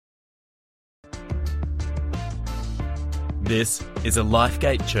This is a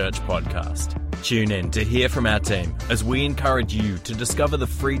Lifegate Church podcast. Tune in to hear from our team as we encourage you to discover the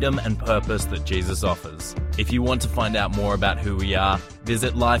freedom and purpose that Jesus offers. If you want to find out more about who we are,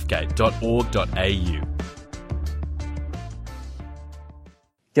 visit lifegate.org.au.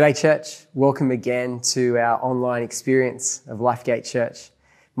 G'day church, welcome again to our online experience of Lifegate Church.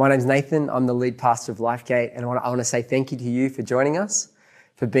 My name's Nathan, I'm the lead pastor of Lifegate, and I want to say thank you to you for joining us,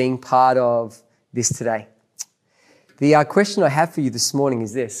 for being part of this today. The question I have for you this morning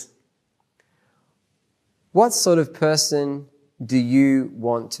is this: what sort of person do you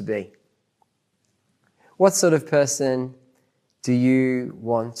want to be? What sort of person do you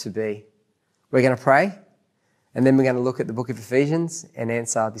want to be? We're going to pray, and then we're going to look at the book of Ephesians and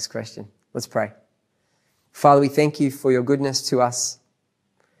answer this question. Let's pray. Father, we thank you for your goodness to us.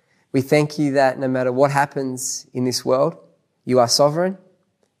 We thank you that no matter what happens in this world, you are sovereign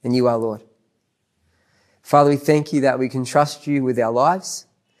and you are Lord. Father, we thank you that we can trust you with our lives,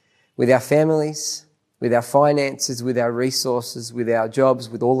 with our families, with our finances, with our resources, with our jobs,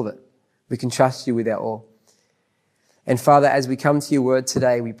 with all of it. We can trust you with our all. And Father, as we come to your word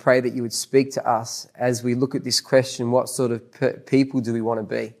today, we pray that you would speak to us as we look at this question: what sort of people do we want to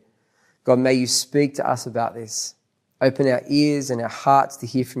be? God, may you speak to us about this. Open our ears and our hearts to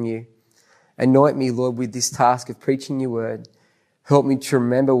hear from you. Anoint me, Lord, with this task of preaching your word. Help me to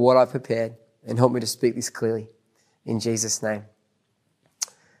remember what I've prepared and help me to speak this clearly. In Jesus' name,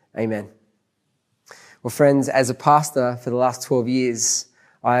 amen. Well, friends, as a pastor for the last 12 years,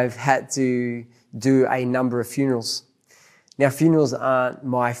 I've had to do a number of funerals. Now, funerals aren't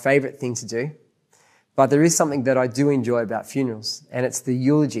my favorite thing to do, but there is something that I do enjoy about funerals, and it's the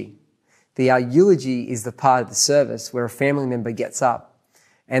eulogy. The eulogy is the part of the service where a family member gets up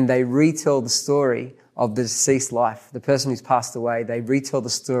and they retell the story of the deceased life. The person who's passed away, they retell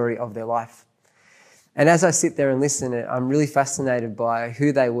the story of their life. And as I sit there and listen, I'm really fascinated by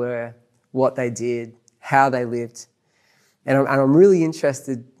who they were, what they did, how they lived. And I'm really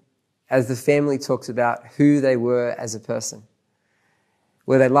interested as the family talks about who they were as a person.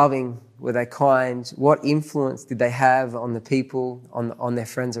 Were they loving? Were they kind? What influence did they have on the people, on their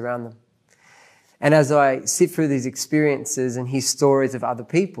friends around them? And as I sit through these experiences and hear stories of other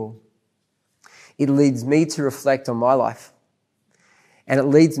people, it leads me to reflect on my life. And it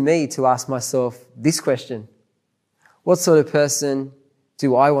leads me to ask myself this question: what sort of person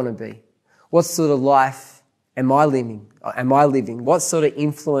do I want to be? What sort of life am I living? What sort of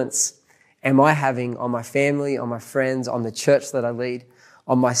influence am I having on my family, on my friends, on the church that I lead,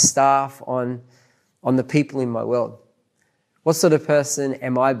 on my staff, on the people in my world? What sort of person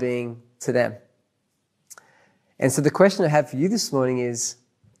am I being to them? And so the question I have for you this morning is,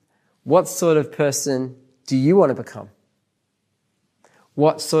 what sort of person do you want to become?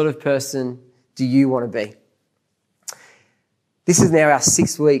 What sort of person do you want to be? This is now our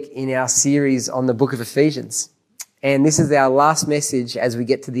 6th week in our series on the book of Ephesians. And this is our last message as we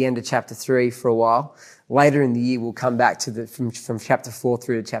get to the end of chapter 3 for a while. Later in the year, we'll come back to from chapter 4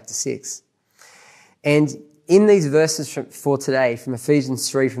 through to chapter 6. And in these verses for today, from Ephesians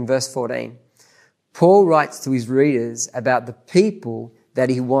 3, from verse 14, Paul writes to his readers about the people that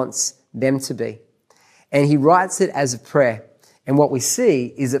he wants them to be. And he writes it as a prayer. And what we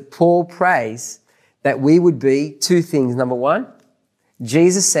see is that Paul prays that we would be two things. Number one,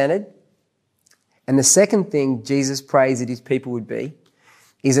 Jesus-centered. And the second thing Jesus prays that his people would be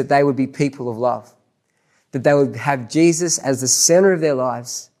is that they would be people of love. That they would have Jesus as the center of their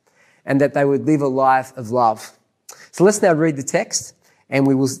lives and that they would live a life of love. So let's now read the text and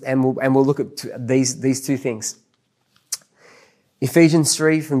we'll look at these two things. Ephesians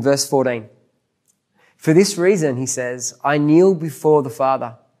 3 from verse 14. For this reason, he says, I kneel before the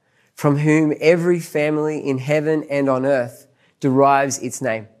Father, from whom every family in heaven and on earth derives its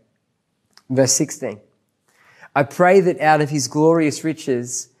name. Verse 16. I pray that out of his glorious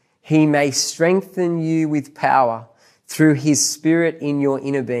riches, he may strengthen you with power through his Spirit in your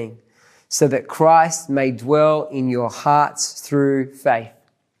inner being, so that Christ may dwell in your hearts through faith.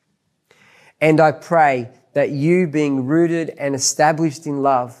 And I pray that you, being rooted and established in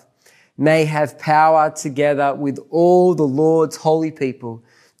love, may have power together with all the Lord's holy people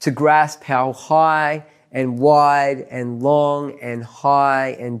to grasp how high and wide and long and high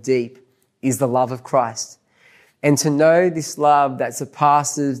and deep is the love of Christ, and to know this love that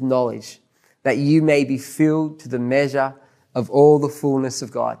surpasses knowledge, that you may be filled to the measure of all the fullness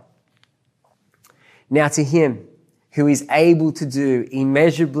of God. Now to him who is able to do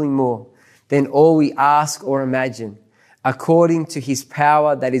immeasurably more than all we ask or imagine, according to his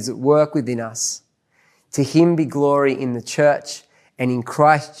power that is at work within us, to him be glory in the church and in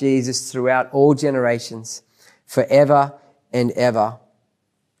Christ Jesus throughout all generations, forever and ever.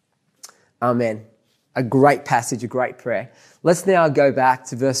 Amen. A great passage, a great prayer. Let's now go back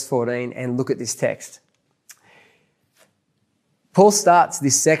to verse 14 and look at this text. Paul starts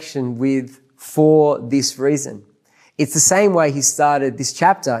this section with "for this reason." It's the same way he started this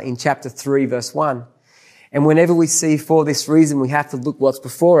chapter in chapter 3, verse 1. And whenever we see "for this reason," we have to look what's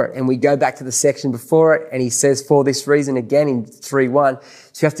before it. And we go back to the section before it, and he says "for this reason" again in 3:1.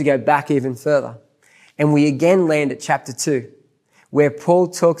 So you have to go back even further. And we again land at chapter 2, where Paul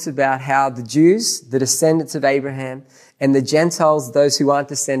talks about how the Jews, the descendants of Abraham, and the Gentiles, those who aren't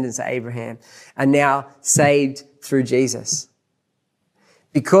descendants of Abraham, are now saved through Jesus.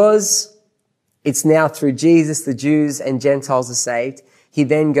 Because it's now through Jesus, the Jews and Gentiles are saved, he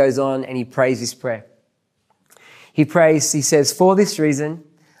then goes on and he prays this prayer. He says, "For this reason,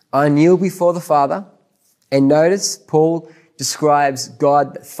 I kneel before the Father." And notice, Paul describes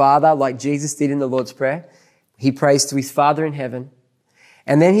God the Father like Jesus did in the Lord's Prayer. He prays to his Father in heaven.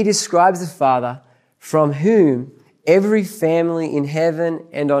 And then he describes the Father from whom every family in heaven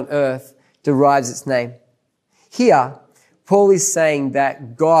and on earth derives its name. Here, Paul is saying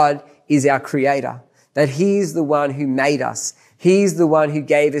that God is our creator, that he is the one who made us. He's the one who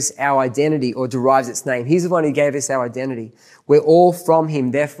gave us our identity or derives its name. He's the one who gave us our identity. We're all from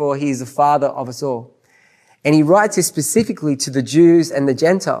him. Therefore, he is the Father of us all. And he writes this specifically to the Jews and the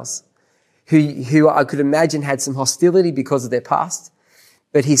Gentiles who I could imagine had some hostility because of their past.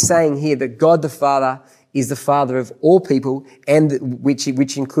 But he's saying here that God the Father is the Father of all people, and which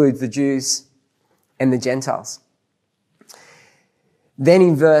includes the Jews and the Gentiles. Then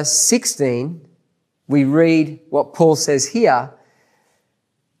in verse 16, we read what Paul says here,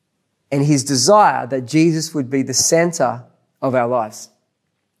 and his desire that Jesus would be the center of our lives.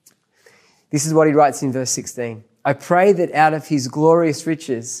 This is what he writes in verse 16. "I pray that out of his glorious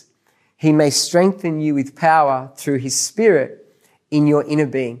riches, he may strengthen you with power through his Spirit in your inner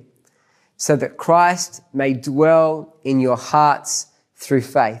being, so that Christ may dwell in your hearts through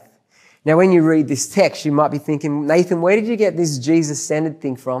faith." Now, when you read this text, you might be thinking, "Nathan, where did you get this Jesus-centered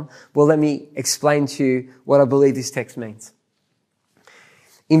thing from?" Well, let me explain to you what I believe this text means.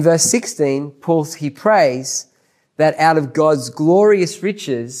 In verse 16, he prays that out of God's glorious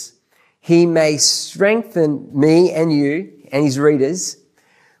riches, he may strengthen me and you and his readers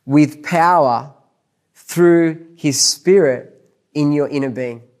with power through his Spirit in your inner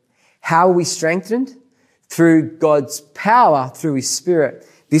being. How are we strengthened? Through God's power, through his Spirit.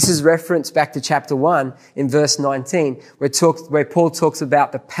 This is referenced back to chapter 1 in verse 19, where Paul talks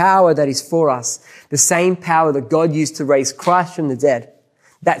about the power that is for us, the same power that God used to raise Christ from the dead.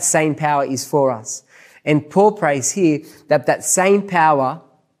 That same power is for us. And Paul prays here that that same power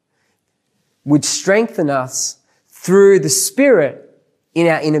would strengthen us through the Spirit in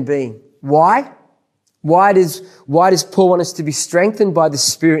our inner being. Why? Why does Paul want us to be strengthened by the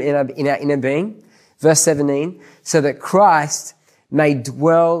Spirit in our inner being? Verse 17, so that Christ may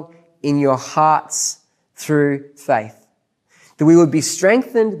dwell in your hearts through faith. That we would be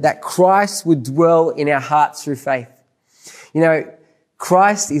strengthened, that Christ would dwell in our hearts through faith. You know,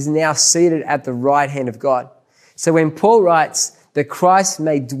 Christ is now seated at the right hand of God. So when Paul writes that Christ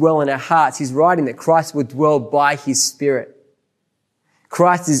may dwell in our hearts, he's writing that Christ would dwell by his Spirit.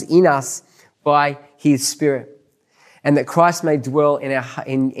 Christ is in us by his Spirit. And that Christ may dwell in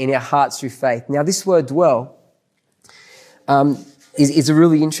our hearts through faith. Now, this word dwell is a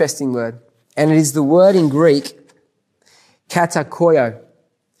really interesting word. And it is the word in Greek, katakoio,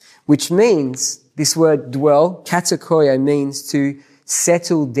 which means, this word dwell, katakoio, means to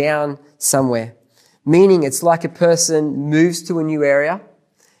settle down somewhere. Meaning it's like a person moves to a new area,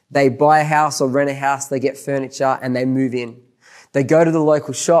 they buy a house or rent a house, they get furniture and they move in. They go to the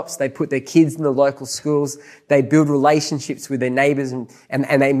local shops, they put their kids in the local schools, they build relationships with their neighbours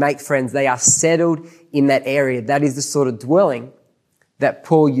and they make friends. They are settled in that area. That is the sort of dwelling that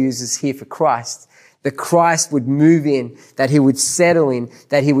Paul uses here for Christ. That Christ would move in, that he would settle in,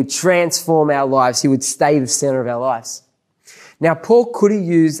 that he would transform our lives, he would stay the centre of our lives. Now, Paul could have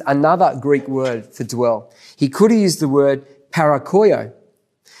used another Greek word for dwell. He could have used the word parakoio,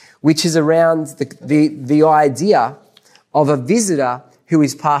 which is around the idea of a visitor who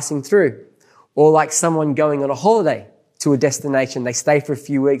is passing through, or like someone going on a holiday to a destination. They stay for a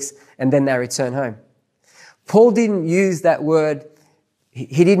few weeks and then they return home. Paul didn't use that word.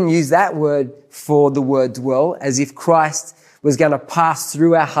 He didn't use that word for the word dwell, as if Christ was going to pass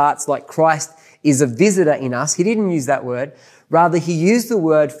through our hearts like Christ is a visitor in us. He didn't use that word. Rather, he used the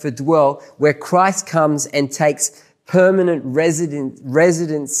word for dwell, where Christ comes and takes permanent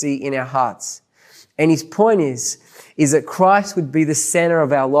residency in our hearts. And his point is that Christ would be the center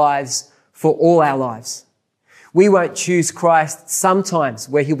of our lives for all our lives. We won't choose Christ sometimes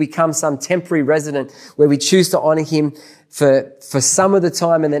where he'll become some temporary resident, where we choose to honor him for some of the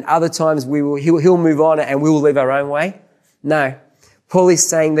time, and then other times he'll move on and we will live our own way. No. Paul is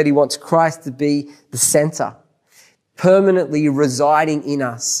saying that he wants Christ to be the center, permanently residing in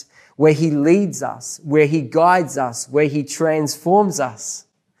us, where he leads us, where he guides us, where he transforms us,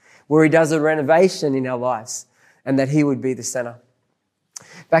 where he does a renovation in our lives, and that he would be the center.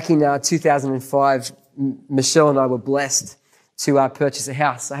 Back in 2005, Michelle and I were blessed to purchase a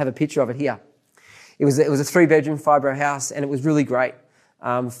house. I have a picture of it here. It was a 3-bedroom fibro house, and it was really great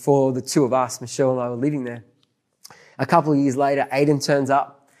for the two of us. Michelle and I were living there. A couple of years later, Aiden turns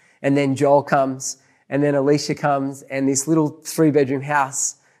up, and then Joel comes, and then Alicia comes, and this little 3-bedroom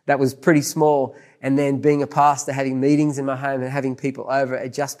house that was pretty small, and then being a pastor, having meetings in my home and having people over,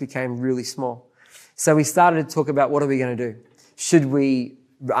 it just became really small. So we started to talk about, what are we going to do? Should we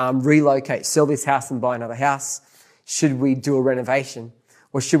relocate, sell this house and buy another house? Should we do a renovation?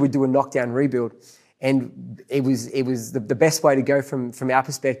 Or should we do a knockdown rebuild? And it was the best way to go from our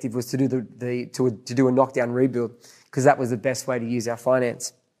perspective was to do a knockdown rebuild, because that was the best way to use our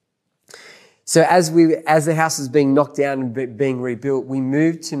finance. So as the house was being knocked down and being rebuilt, we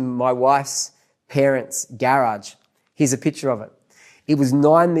moved to my wife's parents' garage. Here's a picture of it. It was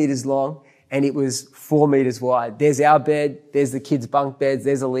 9 meters long and it was 4 meters wide. There's our bed, there's the kids' bunk beds,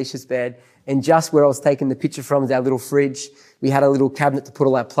 there's Alicia's bed, and just where I was taking the picture from is our little fridge. We had a little cabinet to put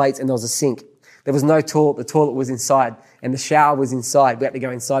all our plates, and there was a sink. There was no toilet. The toilet was inside, and the shower was inside. We had to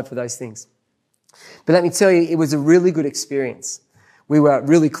go inside for those things. But let me tell you, it was a really good experience. We were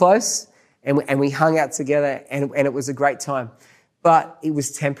really close, and we hung out together, and it was a great time. But it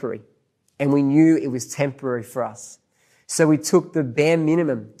was temporary, and we knew it was temporary for us. So we took the bare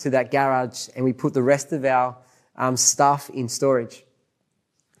minimum to that garage, and we put the rest of our stuff in storage.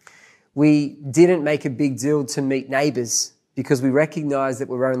 We didn't make a big deal to meet neighbours because we recognised that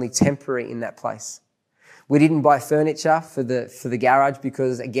we were only temporary in that place. We didn't buy furniture for the garage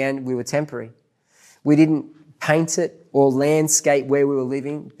because, again, we were temporary. We didn't paint it or landscape where we were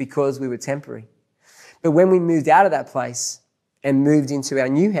living because we were temporary. But when we moved out of that place and moved into our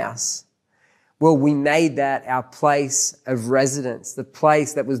new house, well, we made that our place of residence, the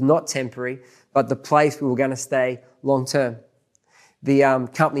place that was not temporary, but the place we were going to stay long term. The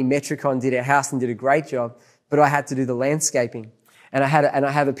company Metricon did our house and did a great job, but I had to do the landscaping. And I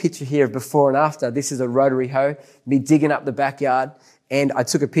have a picture here of before and after. This is a rotary hoe, me digging up the backyard, and I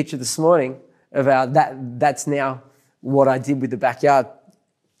took a picture this morning of that's now what I did with the backyard.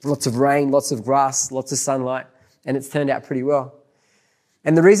 Lots of rain, lots of grass, lots of sunlight, and it's turned out pretty well.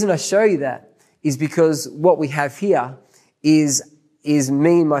 And the reason I show you that is because what we have here is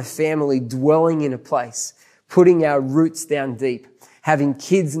me and my family dwelling in a place, putting our roots down deep, having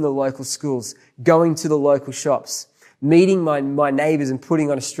kids in the local schools, going to the local shops, meeting my neighbours and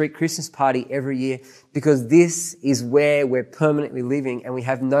putting on a street Christmas party every year, because this is where we're permanently living and we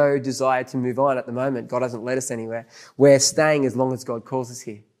have no desire to move on at the moment. God hasn't led us anywhere. We're staying as long as God calls us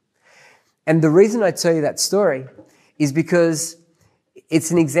here. And the reason I tell you that story is because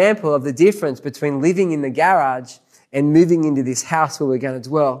it's an example of the difference between living in the garage and moving into this house where we're going to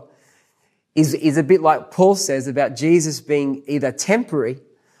dwell. Is a bit like Paul says about Jesus being either temporary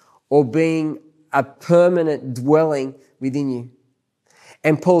or being a permanent dwelling within you.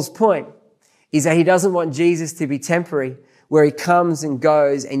 And Paul's point is that he doesn't want Jesus to be temporary, where he comes and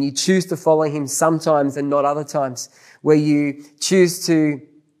goes and you choose to follow him sometimes and not other times, where you choose to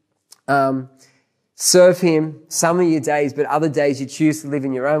serve him some of your days, but other days you choose to live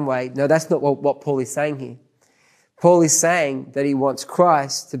in your own way. No, that's not what Paul is saying here. Paul is saying that he wants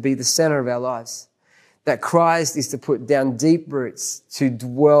Christ to be the center of our lives, that Christ is to put down deep roots, to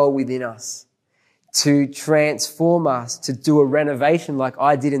dwell within us, to transform us, to do a renovation like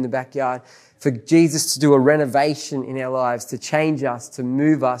I did in the backyard, for Jesus to do a renovation in our lives, to change us, to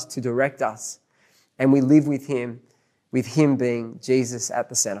move us, to direct us. And we live with him being Jesus at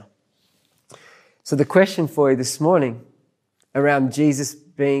the center. So the question for you this morning around Jesus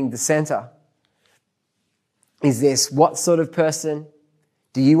being the center is this: what sort of person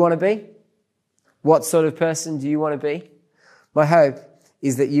do you want to be? What sort of person do you want to be? My hope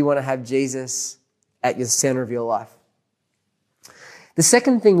is that you want to have Jesus at the center of your life. The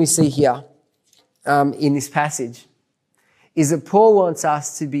second thing we see here in this passage is that Paul wants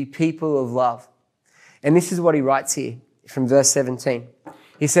us to be people of love. And this is what he writes here from verse 17.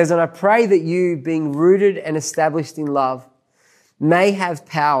 He says, "And I pray that you, being rooted and established in love, may have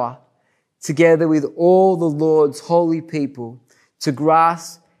power, together with all the Lord's holy people, to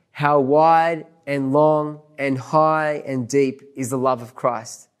grasp how wide and long and high and deep is the love of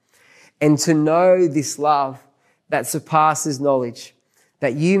Christ, and to know this love that surpasses knowledge,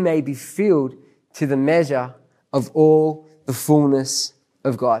 that you may be filled to the measure of all the fullness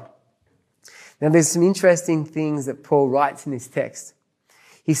of God. Now, there's some interesting things that Paul writes in this text.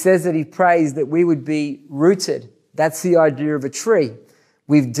 He says that he prays that we would be rooted. That's the idea of a tree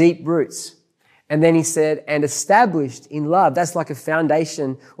with deep roots. And then he said, and established in love. That's like a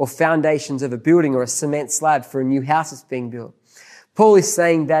foundation or foundations of a building or a cement slab for a new house that's being built. Paul is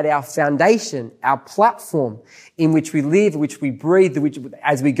saying that our foundation, our platform in which we live, which we breathe, which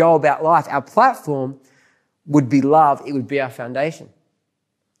as we go about life, our platform would be love. It would be our foundation.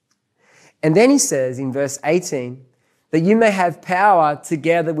 And then he says in verse 18, that you may have power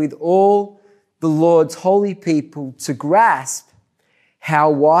together with all the Lord's holy people to grasp how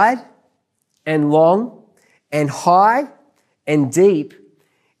wide and long and high and deep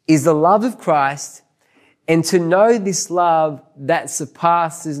is the love of Christ, and to know this love that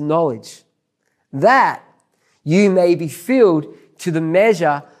surpasses knowledge, that you may be filled to the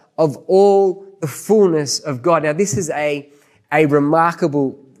measure of all the fullness of God. Now, this is a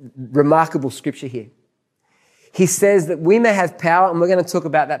remarkable scripture here. He says that we may have power, and we're going to talk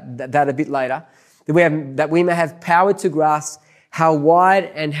about that a bit later, that we may have power to grasp how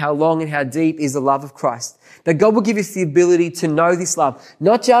wide and how long and how deep is the love of Christ. That God will give us the ability to know this love,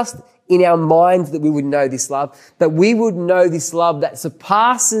 not just in our minds that we would know this love, that we would know this love that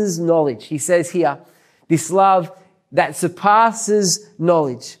surpasses knowledge. He says here, this love that surpasses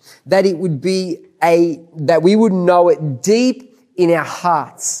knowledge, that it would be that we would know it deep in our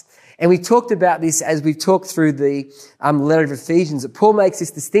hearts. And we talked about this as we've talked through the letter of Ephesians, that Paul makes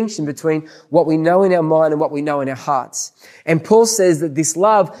this distinction between what we know in our mind and what we know in our hearts. And Paul says that this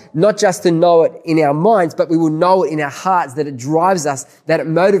love, not just to know it in our minds, but we will know it in our hearts, that it drives us, that it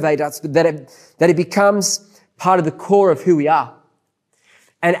motivates us, that it becomes part of the core of who we are.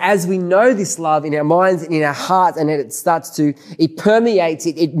 And as we know this love in our minds and in our hearts, and it permeates,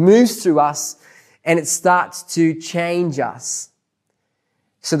 it moves through us, and it starts to change us,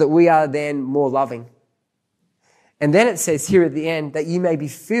 so that we are then more loving. And then it says here at the end that you may be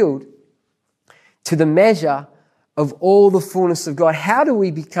filled to the measure of all the fullness of God. How do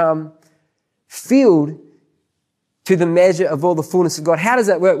we become filled to the measure of all the fullness of God? How does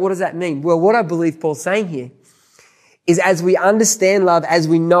that work? What does that mean? Well, what I believe Paul's saying here is as we understand love, as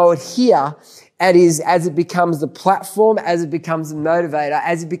we know it here, as it becomes the platform, as it becomes the motivator,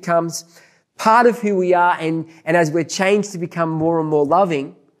 as it becomes part of who we are, and as we're changed to become more and more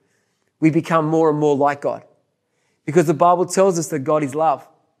loving, we become more and more like God. Because the Bible tells us that God is love.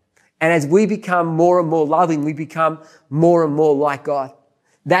 And as we become more and more loving, we become more and more like God.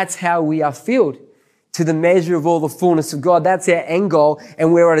 That's how we are filled to the measure of all the fullness of God. That's our end goal.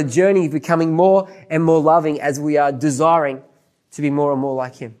 And we're on a journey of becoming more and more loving as we are desiring to be more and more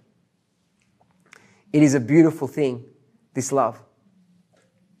like Him. It is a beautiful thing, this love.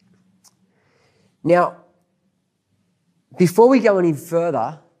 Now, before we go any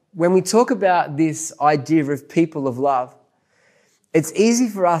further, when we talk about this idea of people of love, it's easy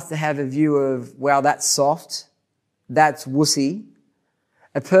for us to have a view of, wow, that's soft, that's wussy.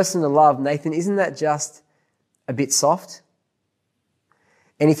 A person to love, Nathan, isn't that just a bit soft?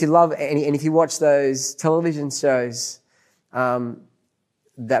 And if you watch those television shows,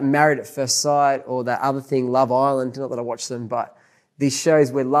 that Married at First Sight or that other thing, Love Island, not that I watch them, but these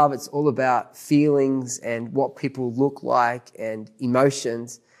shows where love, it's all about feelings and what people look like and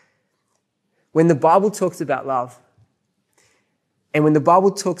emotions. When the Bible talks about love, and when the Bible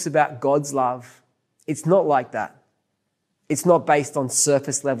talks about God's love, it's not like that. It's not based on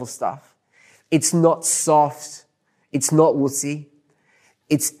surface level stuff. It's not soft. It's not wussy.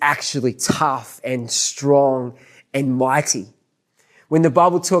 It's actually tough and strong and mighty. When the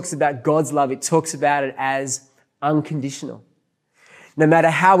Bible talks about God's love, it talks about it as unconditional. No matter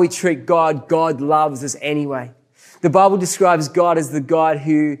how we treat God, God loves us anyway. The Bible describes God as the God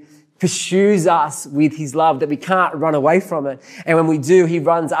who pursues us with His love, that we can't run away from it. And when we do, He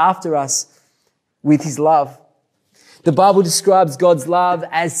runs after us with His love. The Bible describes God's love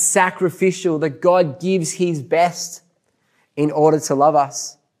as sacrificial, that God gives His best in order to love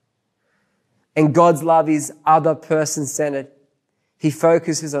us. And God's love is other person-centered. He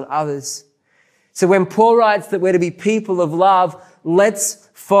focuses on others. So when Paul writes that we're to be people of love, let's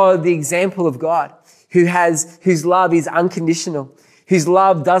follow the example of God, whose love is unconditional, whose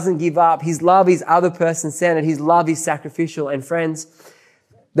love doesn't give up. His love is other person-centered. His love is sacrificial. And friends,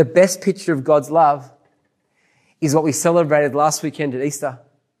 the best picture of God's love is what we celebrated last weekend at Easter,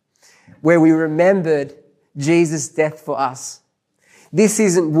 where we remembered Jesus' death for us. This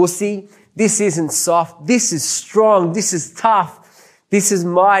isn't wussy. This isn't soft. This is strong. This is tough. This is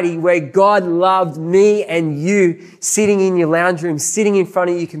mighty, where God loved me and you sitting in your lounge room, sitting in front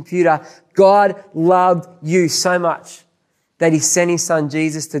of your computer. God loved you so much that he sent his son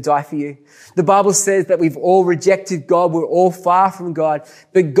Jesus to die for you. The Bible says that we've all rejected God. We're all far from God,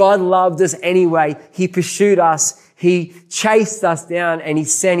 but God loved us anyway. He pursued us. He chased us down and he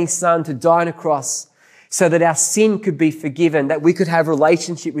sent his son to die on a cross so that our sin could be forgiven, that we could have a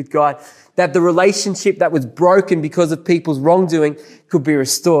relationship with God, that the relationship that was broken because of people's wrongdoing could be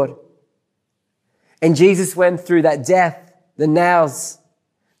restored. And Jesus went through that death, the nails,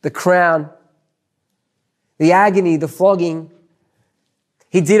 the crown, the agony, the flogging.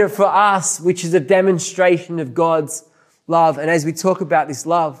 He did it for us, which is a demonstration of God's love. And as we talk about this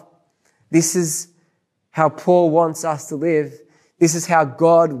love, this is how Paul wants us to live. This is how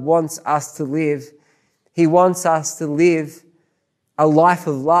God wants us to live. He wants us to live a life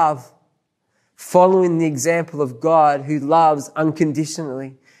of love, following the example of God who loves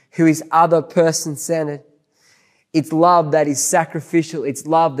unconditionally, who is other person-centered. It's love that is sacrificial. It's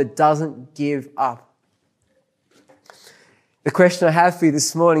love that doesn't give up. The question I have for you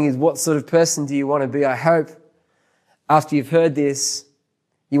this morning is, what sort of person do you want to be? I hope after you've heard this,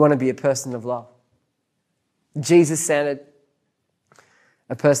 you want to be a person of love. Jesus-centered,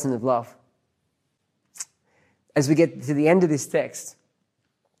 a person of love. As we get to the end of this text,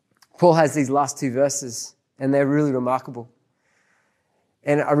 Paul has these last two verses, and they're really remarkable.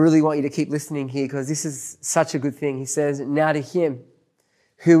 And I really want you to keep listening here because this is such a good thing. He says, "Now to him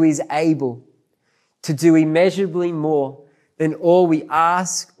who is able to do immeasurably more than all we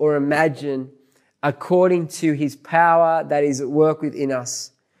ask or imagine, according to his power that is at work within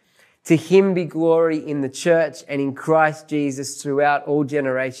us. To him be glory in the church and in Christ Jesus throughout all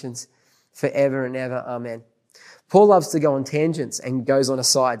generations, forever and ever. Amen." Paul loves to go on tangents and goes on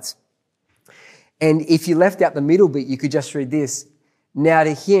asides. And if you left out the middle bit, you could just read this. "Now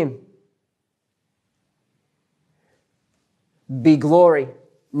to him be glory."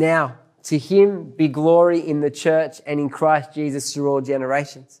 Now, to him be glory in the church and in Christ Jesus through all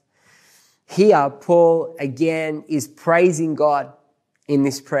generations. Here, Paul again is praising God in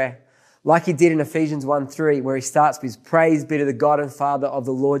this prayer, like he did in Ephesians 1:3, where he starts with, "Praise be to the God and Father of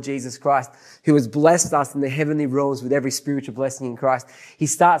the Lord Jesus Christ, who has blessed us in the heavenly realms with every spiritual blessing in Christ." He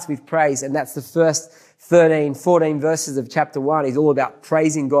starts with praise, and that's the first 13, 14 verses of chapter 1. He's all about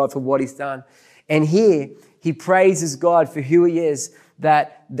praising God for what he's done. And here, he praises God for who he is,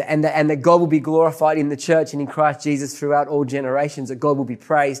 and that God will be glorified in the church and in Christ Jesus throughout all generations, that God will be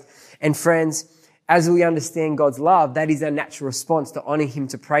praised. And friends, as we understand God's love, that is our natural response to honor him,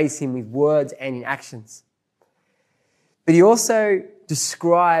 to praise him with words and in actions. But he also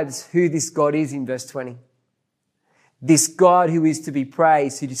describes who this God is in verse 20. This God who is to be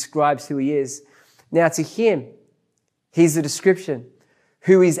praised, who describes who he is. Now to him, here's the description,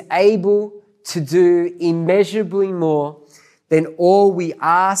 who is able to do immeasurably more than all we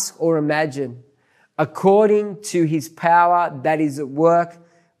ask or imagine, according to his power that is at work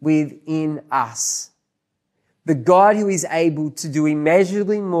within us. The God who is able to do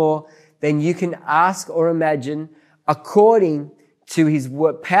immeasurably more than you can ask or imagine, according to his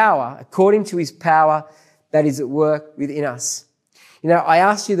power that is at work within us. You know, I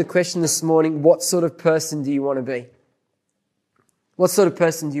asked you the question this morning, what sort of person do you want to be? What sort of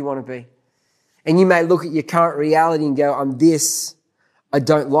person do you want to be? And you may look at your current reality and go, "I'm this, I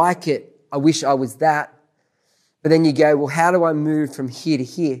don't like it, I wish I was that." But then you go, well, how do I move from here to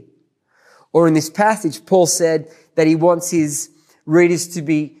here? Or in this passage, Paul said that he wants his readers to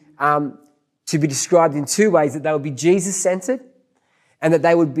be described in two ways, that they would be Jesus-centered and that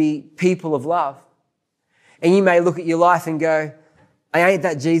they would be people of love. And you may look at your life and go, "I ain't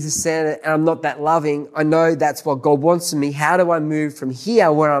that Jesus-centered and I'm not that loving. I know that's what God wants of me. How do I move from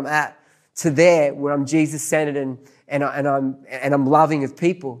here where I'm at to there where I'm Jesus-centered and I'm loving of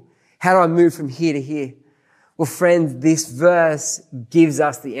people? How do I move from here to here?" Well, friends, this verse gives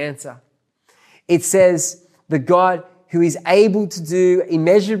us the answer. It says, the God who is able to do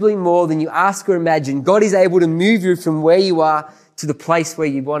immeasurably more than you ask or imagine. God is able to move you from where you are to the place where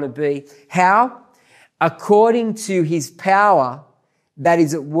you want to be. How? According to his power that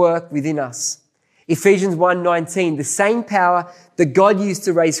is at work within us. Ephesians 1:19, the same power that God used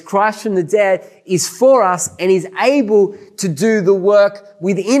to raise Christ from the dead is for us and is able to do the work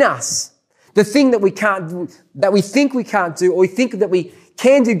within us. The thing that we can't do, that we think we can't do, or we think that we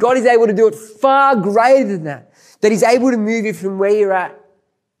can do, God is able to do it far greater than that. That he's able to move you from where you're at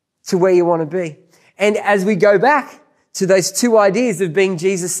to where you want to be. And as we go back to those two ideas of being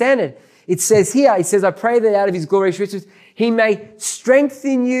Jesus-centered, it says here, he says, "I pray that out of his glorious riches, he may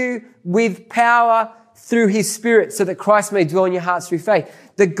strengthen you with power through his Spirit so that Christ may dwell in your hearts through faith.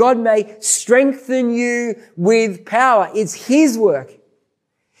 That God may strengthen you with power. It's his work.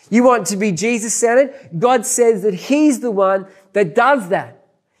 You want to be Jesus-centered? God says that he's the one that does that.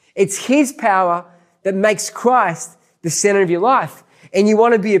 It's his power that makes Christ the center of your life. And you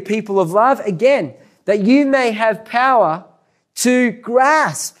want to be a people of love? Again, that you may have power to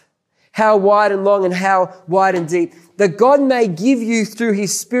grasp how wide and long and how wide and deep. That God may give you through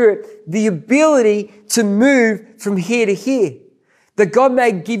his Spirit the ability to move from here to here. That God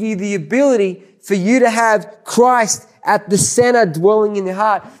may give you the ability for you to have Christ at the center dwelling in your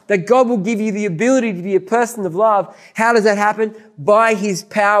heart. That God will give you the ability to be a person of love. How does that happen? By his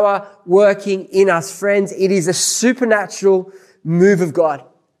power working in us. Friends, it is a supernatural move of God.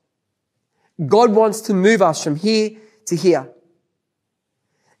 God wants to move us from here to here.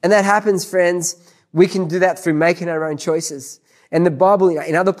 And that happens, friends. We can do that through making our own choices. And the Bible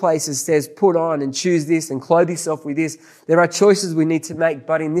in other places says, put on and choose this and clothe yourself with this. There are choices we need to make.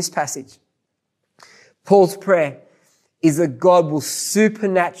 But in this passage, Paul's prayer is that God will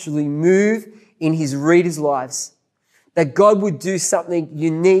supernaturally move in his readers' lives. That God would do something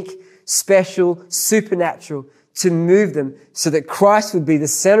unique, special, supernatural to move them so that Christ would be the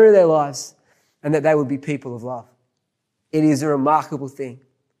center of their lives and that they would be people of love. It is a remarkable thing.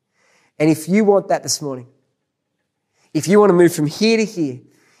 And if you want that this morning, if you want to move from here to here,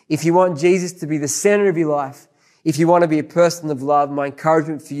 if you want Jesus to be the center of your life, if you want to be a person of love, my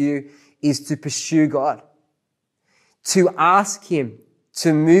encouragement for you is to pursue God, to ask him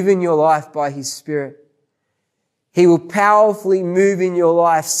to move in your life by his Spirit. He will powerfully move in your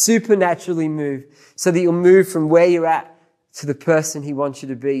life, supernaturally move, so that you'll move from where you're at to the person he wants you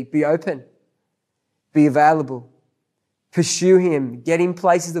to be. Be open. Be available. Pursue him. Get in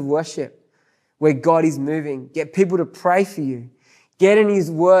places of worship where God is moving. Get people to pray for you. Get in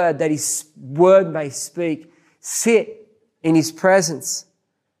his word that his word may speak. Sit in his presence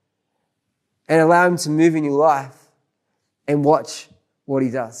and allow him to move in your life and watch what he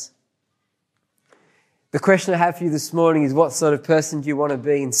does. The question I have for you this morning is, what sort of person do you want to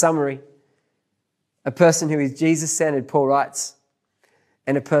be? In summary, a person who is Jesus-centered, Paul writes,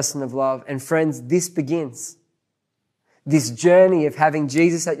 and a person of love. And friends, this begins. This journey of having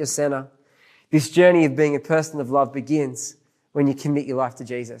Jesus at your center, this journey of being a person of love begins when you commit your life to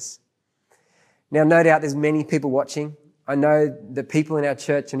Jesus. Now, no doubt there's many people watching. I know that people in our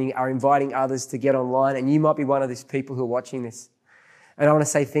church are inviting others to get online, and you might be one of these people who are watching this. And I want to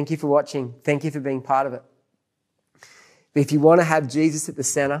say thank you for watching. Thank you for being part of it. But if you want to have Jesus at the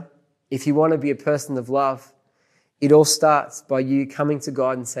center, if you want to be a person of love, it all starts by you coming to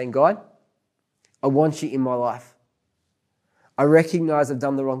God and saying, God, I want you in my life. I recognize I've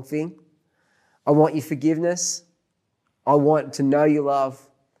done the wrong thing. I want your forgiveness. I want to know your love,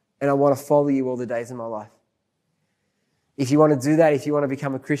 and I want to follow you all the days of my life. If you want to do that, if you want to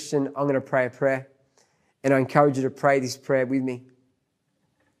become a Christian, I'm going to pray a prayer. And I encourage you to pray this prayer with me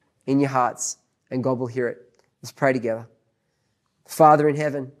in your hearts, and God will hear it. Let's pray together. Father in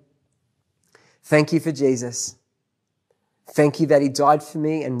heaven, thank you for Jesus. Thank you that he died for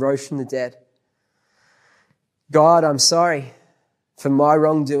me and rose from the dead. God, I'm sorry for my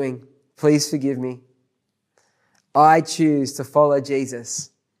wrongdoing. Please forgive me. I choose to follow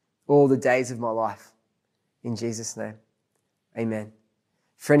Jesus all the days of my life. In Jesus' name, amen.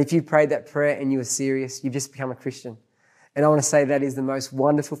 Friend, if you prayed that prayer and you were serious, you've just become a Christian. And I want to say that is the most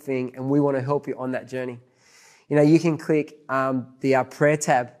wonderful thing, and we want to help you on that journey. You know, you can click the prayer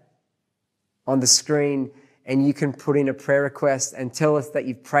tab on the screen, and you can put in a prayer request and tell us that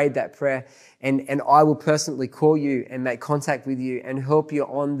you've prayed that prayer. And I will personally call you and make contact with you and help you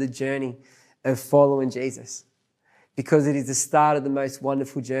on the journey of following Jesus. Because it is the start of the most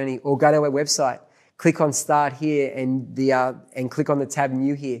wonderful journey. Or go to our website, click on Start Here and click on the tab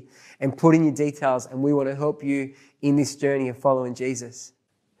New Here and put in your details, and we want to help you in this journey of following Jesus.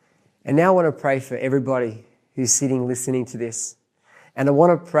 And now I want to pray for everybody who's sitting listening to this. And I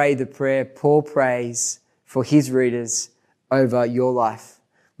want to pray the prayer Paul prays for his readers over your life.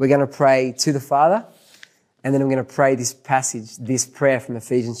 We're going to pray to the Father, and then I'm going to pray this passage, this prayer from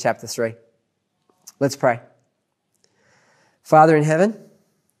Ephesians chapter 3. Let's pray. Father in heaven,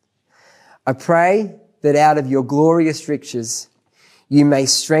 I pray that out of your glorious riches, you may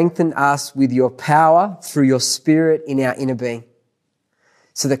strengthen us with your power through your Spirit in our inner being,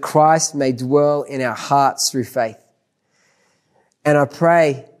 so that Christ may dwell in our hearts through faith. And I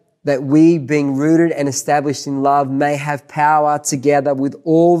pray that we, being rooted and established in love, may have power together with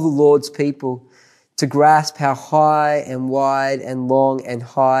all the Lord's people to grasp how high and wide and long and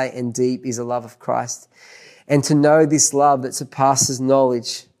high and deep is the love of Christ, and to know this love that surpasses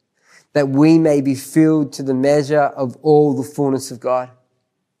knowledge, that we may be filled to the measure of all the fullness of God.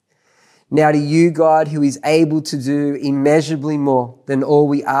 Now to you, God, who is able to do immeasurably more than all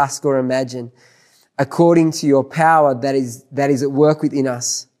we ask or imagine, according to your power that is at work within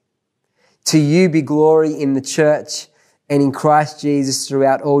us. To you be glory in the church and in Christ Jesus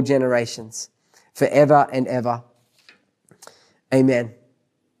throughout all generations, forever and ever. Amen.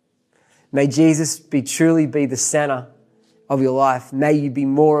 May Jesus truly be the center of your life. May you be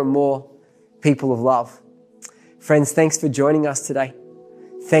more and more people of love. Friends, thanks for joining us today.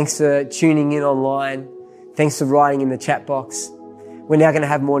 Thanks for tuning in online. Thanks for writing in the chat box. We're now going to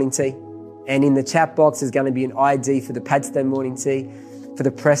have morning tea. And in the chat box, there's going to be an ID for the Padstow morning tea, for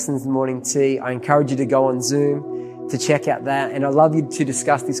the Preston's morning tea. I encourage you to go on Zoom to check out that. And I'd love you to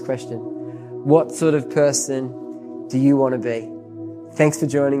discuss this question. What sort of person do you want to be? Thanks for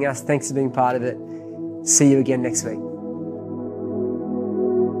joining us. Thanks for being part of it. See you again next week.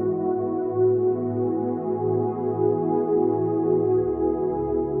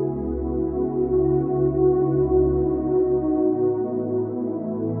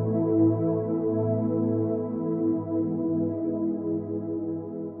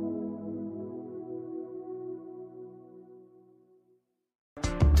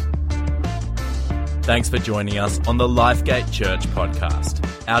 Thanks for joining us on the Lifegate Church podcast.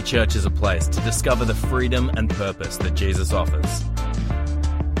 Our church is a place to discover the freedom and purpose that Jesus offers.